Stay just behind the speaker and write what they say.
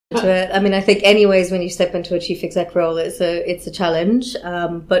into it. I mean, I think anyways, when you step into a chief exec role, it's a challenge.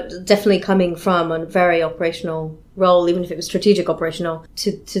 But definitely coming from a very operational role, even if it was strategic operational,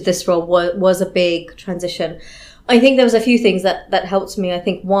 to this role was a big transition. I think there was a few things that helped me. I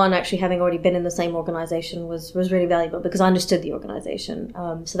think one, actually having already been in the same organization was really valuable because I understood the organization.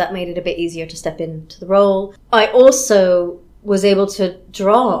 So that made it a bit easier to step into the role. I also was able to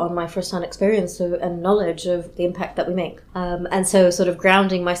draw on my first-hand experience and knowledge of the impact that we make. And so sort of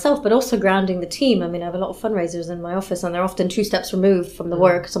grounding myself, but also grounding the team. I mean, I have a lot of fundraisers in my office and they're often 2 steps removed from the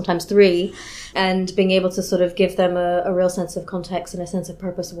work, sometimes 3, and being able to sort of give them a real sense of context and a sense of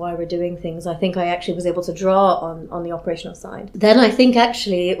purpose of why we're doing things. I think I actually was able to draw on the operational side. Then I think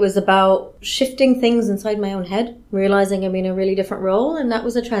actually it was about shifting things inside my own head, realizing I'm in a really different role, and that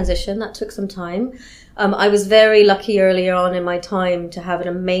was a transition that took some time. I was very lucky earlier on in my time to have an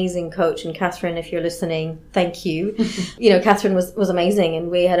amazing coach. And Catherine, if you're listening, thank you. Catherine was amazing.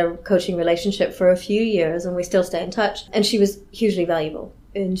 And we had a coaching relationship for a few years and we still stay in touch. And she was hugely valuable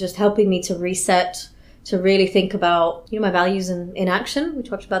in just helping me to reset, to really think about, my values in action. We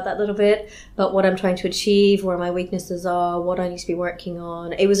talked about that a little bit, but what I'm trying to achieve, where my weaknesses are, what I need to be working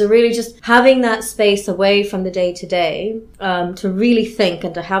on. It was really just having that space away from the day to day, to really think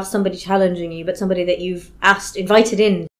and to have somebody challenging you, but somebody that you've invited in